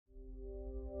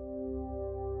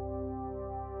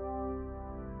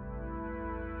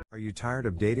you tired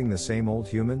of dating the same old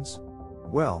humans?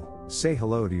 Well, say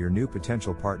hello to your new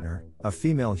potential partner, a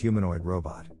female humanoid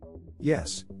robot.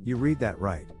 Yes, you read that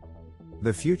right.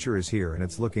 The future is here and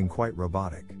it's looking quite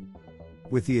robotic.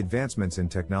 With the advancements in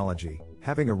technology,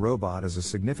 having a robot as a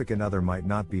significant other might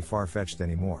not be far-fetched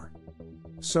anymore.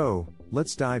 So,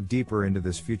 let's dive deeper into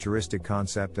this futuristic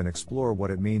concept and explore what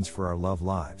it means for our love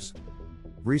lives.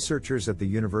 Researchers at the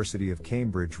University of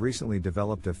Cambridge recently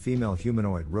developed a female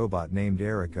humanoid robot named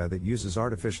Erika that uses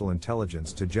artificial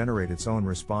intelligence to generate its own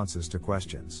responses to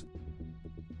questions.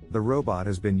 The robot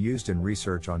has been used in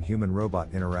research on human-robot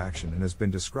interaction and has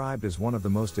been described as one of the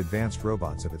most advanced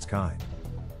robots of its kind.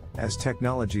 As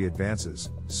technology advances,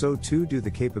 so too do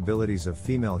the capabilities of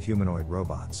female humanoid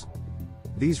robots.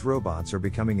 These robots are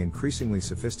becoming increasingly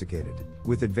sophisticated,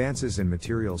 with advances in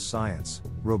materials science,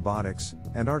 robotics,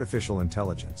 and artificial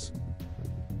intelligence.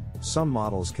 Some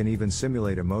models can even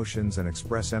simulate emotions and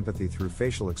express empathy through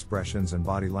facial expressions and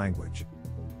body language.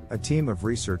 A team of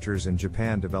researchers in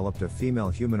Japan developed a female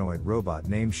humanoid robot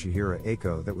named Shihira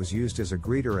Eiko that was used as a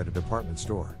greeter at a department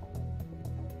store.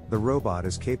 The robot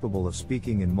is capable of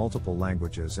speaking in multiple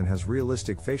languages and has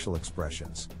realistic facial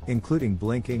expressions, including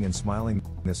blinking and smiling.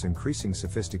 This increasing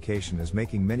sophistication is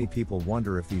making many people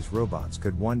wonder if these robots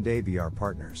could one day be our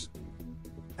partners.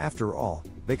 After all,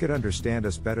 they could understand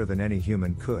us better than any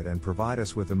human could and provide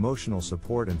us with emotional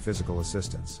support and physical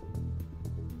assistance.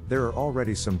 There are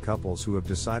already some couples who have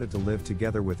decided to live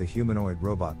together with a humanoid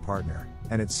robot partner,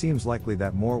 and it seems likely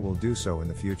that more will do so in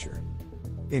the future.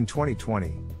 In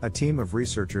 2020, a team of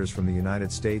researchers from the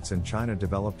United States and China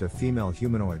developed a female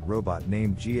humanoid robot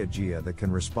named Jia that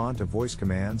can respond to voice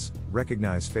commands,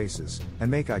 recognize faces,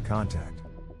 and make eye contact.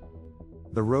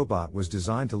 The robot was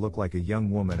designed to look like a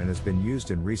young woman and has been used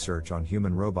in research on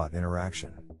human-robot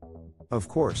interaction. Of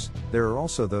course, there are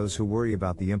also those who worry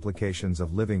about the implications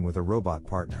of living with a robot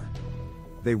partner.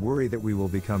 They worry that we will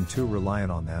become too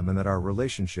reliant on them and that our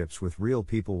relationships with real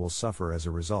people will suffer as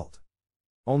a result.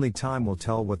 Only time will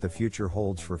tell what the future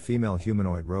holds for female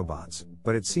humanoid robots,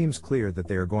 but it seems clear that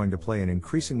they are going to play an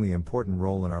increasingly important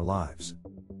role in our lives.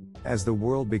 As the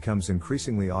world becomes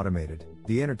increasingly automated,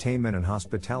 the entertainment and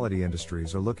hospitality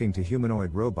industries are looking to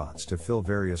humanoid robots to fill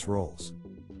various roles.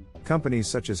 Companies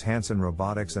such as Hanson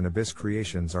Robotics and Abyss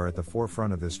Creations are at the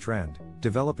forefront of this trend,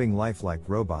 developing lifelike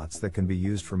robots that can be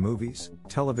used for movies,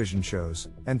 television shows,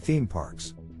 and theme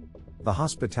parks. The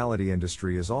hospitality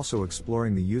industry is also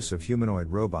exploring the use of humanoid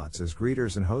robots as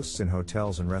greeters and hosts in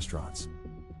hotels and restaurants.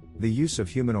 The use of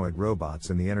humanoid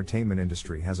robots in the entertainment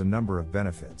industry has a number of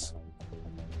benefits.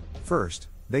 First,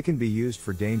 they can be used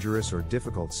for dangerous or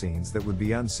difficult scenes that would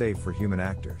be unsafe for human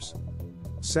actors.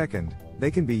 Second,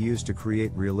 they can be used to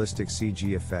create realistic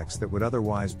CG effects that would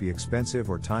otherwise be expensive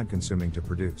or time-consuming to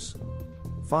produce.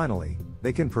 Finally,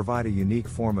 they can provide a unique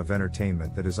form of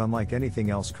entertainment that is unlike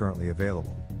anything else currently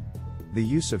available. The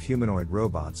use of humanoid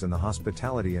robots in the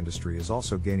hospitality industry is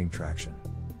also gaining traction.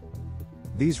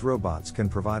 These robots can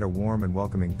provide a warm and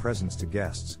welcoming presence to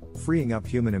guests, freeing up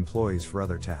human employees for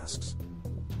other tasks.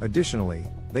 Additionally,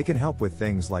 they can help with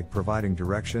things like providing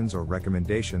directions or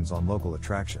recommendations on local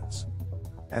attractions.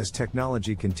 As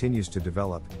technology continues to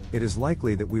develop, it is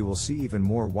likely that we will see even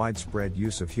more widespread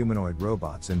use of humanoid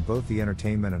robots in both the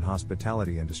entertainment and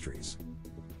hospitality industries.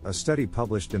 A study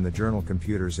published in the journal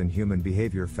Computers and Human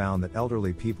Behavior found that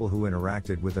elderly people who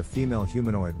interacted with a female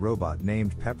humanoid robot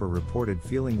named Pepper reported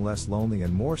feeling less lonely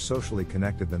and more socially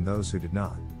connected than those who did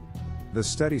not. The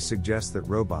study suggests that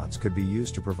robots could be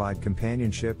used to provide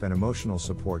companionship and emotional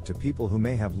support to people who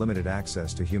may have limited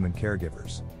access to human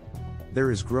caregivers. There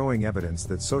is growing evidence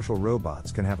that social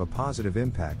robots can have a positive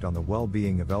impact on the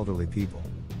well-being of elderly people.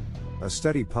 A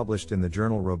study published in the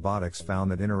journal Robotics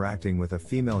found that interacting with a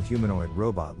female humanoid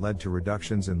robot led to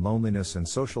reductions in loneliness and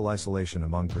social isolation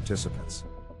among participants.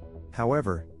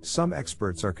 However, some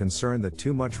experts are concerned that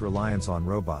too much reliance on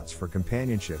robots for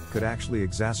companionship could actually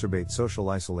exacerbate social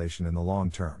isolation in the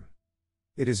long term.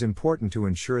 It is important to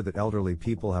ensure that elderly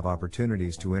people have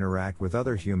opportunities to interact with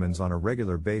other humans on a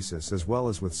regular basis as well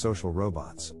as with social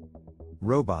robots.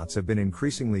 Robots have been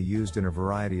increasingly used in a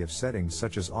variety of settings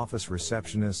such as office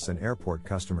receptionists and airport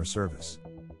customer service.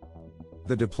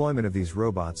 The deployment of these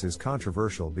robots is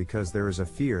controversial because there is a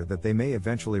fear that they may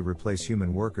eventually replace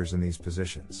human workers in these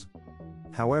positions.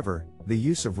 However, the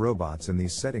use of robots in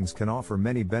these settings can offer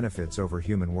many benefits over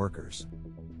human workers.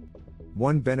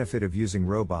 One benefit of using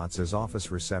robots as office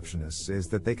receptionists is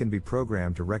that they can be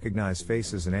programmed to recognize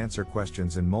faces and answer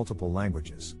questions in multiple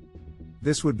languages.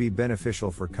 This would be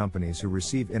beneficial for companies who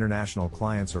receive international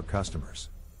clients or customers.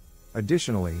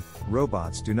 Additionally,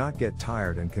 robots do not get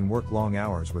tired and can work long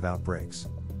hours without breaks.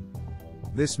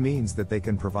 This means that they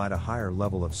can provide a higher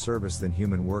level of service than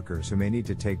human workers who may need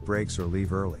to take breaks or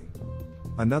leave early.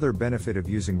 Another benefit of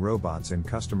using robots in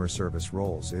customer service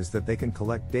roles is that they can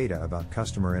collect data about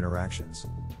customer interactions.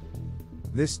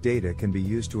 This data can be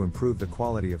used to improve the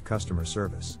quality of customer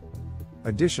service.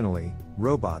 Additionally,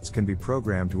 robots can be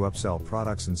programmed to upsell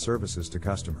products and services to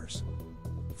customers.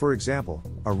 For example,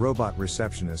 a robot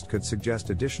receptionist could suggest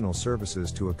additional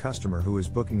services to a customer who is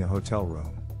booking a hotel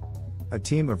room. A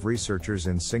team of researchers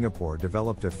in Singapore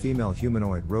developed a female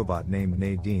humanoid robot named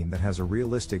Nadine that has a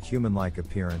realistic human-like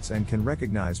appearance and can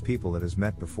recognize people it has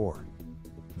met before.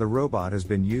 The robot has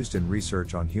been used in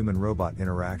research on human-robot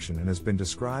interaction and has been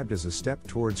described as a step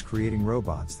towards creating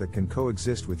robots that can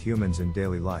coexist with humans in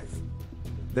daily life.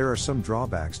 There are some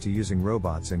drawbacks to using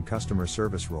robots in customer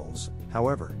service roles,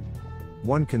 however.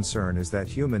 One concern is that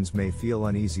humans may feel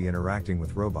uneasy interacting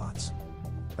with robots.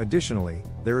 Additionally,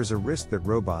 there is a risk that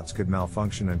robots could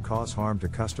malfunction and cause harm to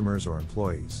customers or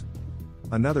employees.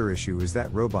 Another issue is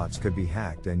that robots could be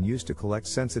hacked and used to collect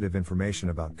sensitive information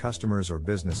about customers or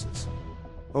businesses.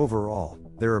 Overall,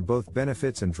 there are both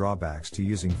benefits and drawbacks to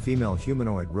using female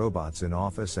humanoid robots in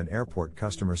office and airport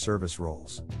customer service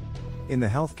roles. In the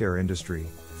healthcare industry,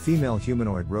 female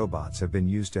humanoid robots have been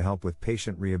used to help with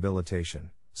patient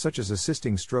rehabilitation, such as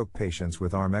assisting stroke patients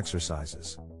with arm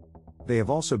exercises. They have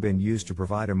also been used to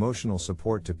provide emotional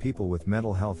support to people with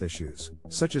mental health issues,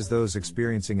 such as those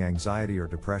experiencing anxiety or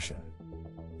depression.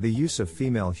 The use of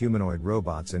female humanoid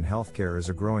robots in healthcare is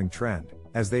a growing trend,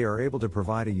 as they are able to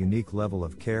provide a unique level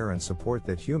of care and support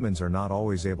that humans are not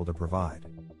always able to provide.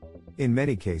 In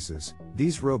many cases,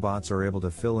 these robots are able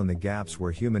to fill in the gaps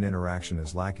where human interaction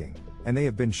is lacking, and they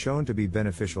have been shown to be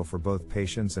beneficial for both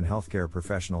patients and healthcare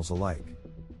professionals alike.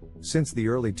 Since the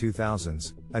early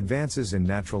 2000s, advances in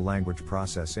natural language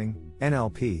processing,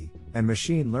 NLP, and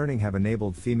machine learning have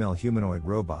enabled female humanoid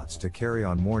robots to carry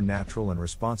on more natural and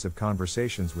responsive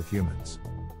conversations with humans.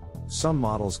 Some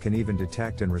models can even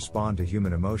detect and respond to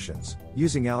human emotions,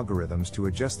 using algorithms to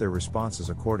adjust their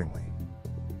responses accordingly.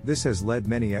 This has led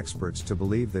many experts to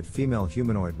believe that female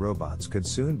humanoid robots could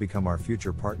soon become our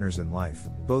future partners in life,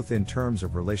 both in terms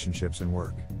of relationships and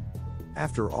work.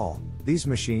 After all, these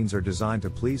machines are designed to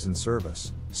please and serve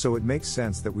us, so it makes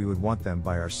sense that we would want them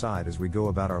by our side as we go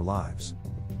about our lives.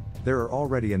 There are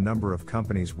already a number of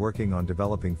companies working on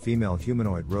developing female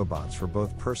humanoid robots for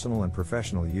both personal and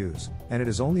professional use, and it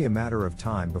is only a matter of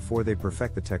time before they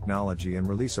perfect the technology and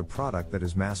release a product that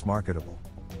is mass marketable.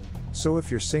 So if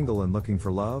you're single and looking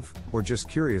for love, or just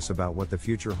curious about what the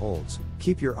future holds,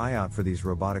 keep your eye out for these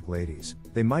robotic ladies.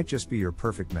 They might just be your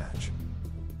perfect match.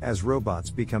 As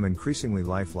robots become increasingly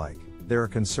lifelike, there are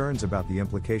concerns about the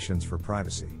implications for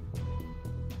privacy.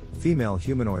 Female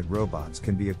humanoid robots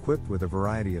can be equipped with a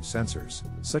variety of sensors,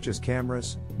 such as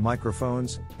cameras,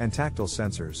 microphones, and tactile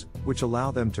sensors, which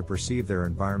allow them to perceive their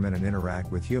environment and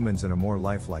interact with humans in a more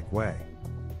lifelike way.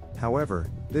 However,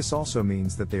 this also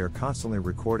means that they are constantly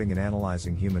recording and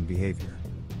analyzing human behavior.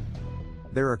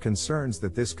 There are concerns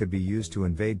that this could be used to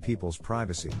invade people's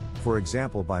privacy, for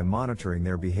example by monitoring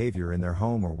their behavior in their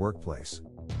home or workplace.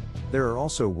 There are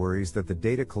also worries that the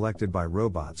data collected by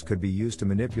robots could be used to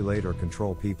manipulate or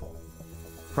control people.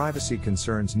 Privacy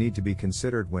concerns need to be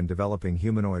considered when developing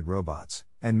humanoid robots,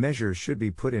 and measures should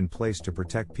be put in place to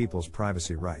protect people's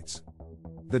privacy rights.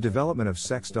 The development of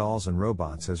sex dolls and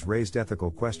robots has raised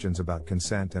ethical questions about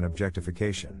consent and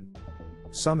objectification.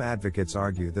 Some advocates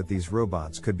argue that these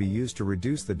robots could be used to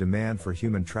reduce the demand for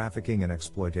human trafficking and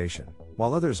exploitation,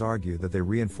 while others argue that they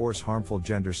reinforce harmful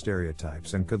gender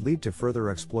stereotypes and could lead to further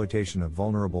exploitation of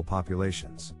vulnerable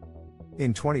populations.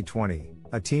 In 2020,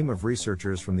 a team of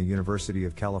researchers from the University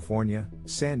of California,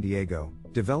 San Diego,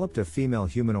 developed a female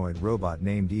humanoid robot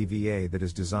named EVA that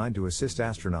is designed to assist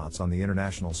astronauts on the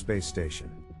International Space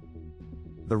Station.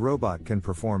 The robot can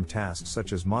perform tasks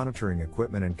such as monitoring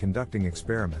equipment and conducting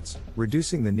experiments,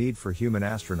 reducing the need for human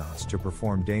astronauts to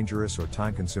perform dangerous or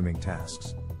time-consuming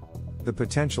tasks. The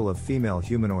potential of female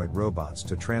humanoid robots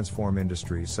to transform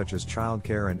industries such as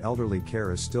childcare and elderly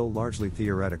care is still largely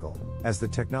theoretical, as the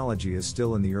technology is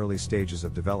still in the early stages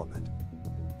of development.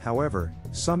 However,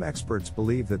 some experts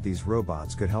believe that these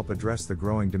robots could help address the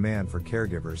growing demand for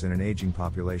caregivers in an aging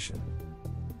population.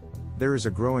 There is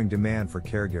a growing demand for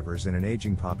caregivers in an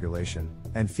aging population,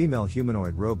 and female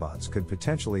humanoid robots could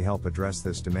potentially help address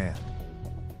this demand.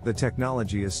 The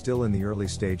technology is still in the early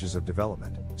stages of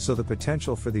development, so the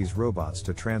potential for these robots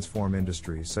to transform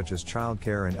industries such as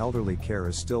childcare and elderly care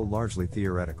is still largely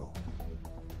theoretical.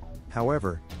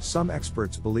 However, some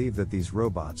experts believe that these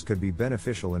robots could be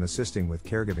beneficial in assisting with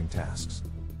caregiving tasks.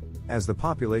 As the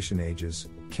population ages,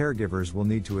 caregivers will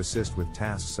need to assist with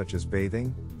tasks such as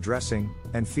bathing, dressing,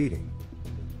 and feeding.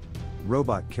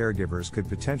 Robot caregivers could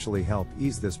potentially help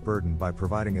ease this burden by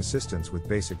providing assistance with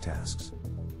basic tasks.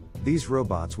 These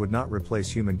robots would not replace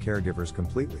human caregivers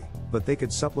completely, but they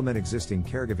could supplement existing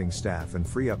caregiving staff and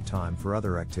free up time for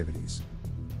other activities.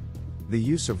 The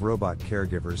use of robot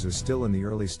caregivers is still in the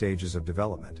early stages of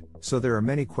development, so there are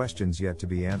many questions yet to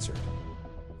be answered.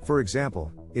 For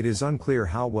example, it is unclear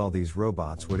how well these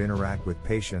robots would interact with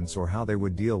patients or how they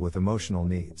would deal with emotional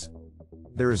needs.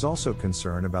 There is also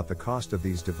concern about the cost of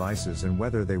these devices and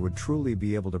whether they would truly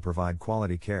be able to provide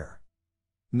quality care.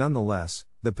 Nonetheless,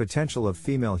 the potential of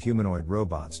female humanoid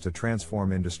robots to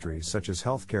transform industries such as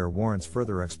healthcare warrants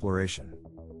further exploration.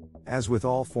 As with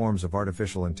all forms of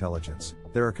artificial intelligence,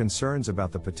 there are concerns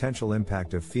about the potential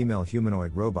impact of female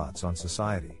humanoid robots on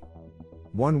society.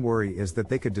 One worry is that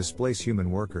they could displace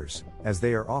human workers, as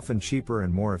they are often cheaper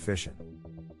and more efficient.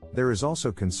 There is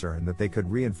also concern that they could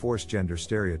reinforce gender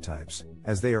stereotypes,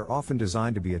 as they are often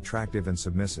designed to be attractive and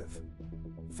submissive.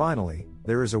 Finally,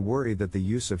 there is a worry that the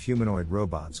use of humanoid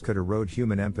robots could erode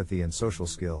human empathy and social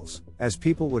skills, as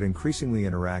people would increasingly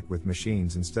interact with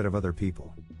machines instead of other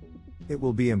people. It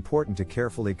will be important to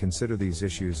carefully consider these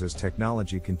issues as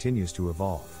technology continues to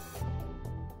evolve.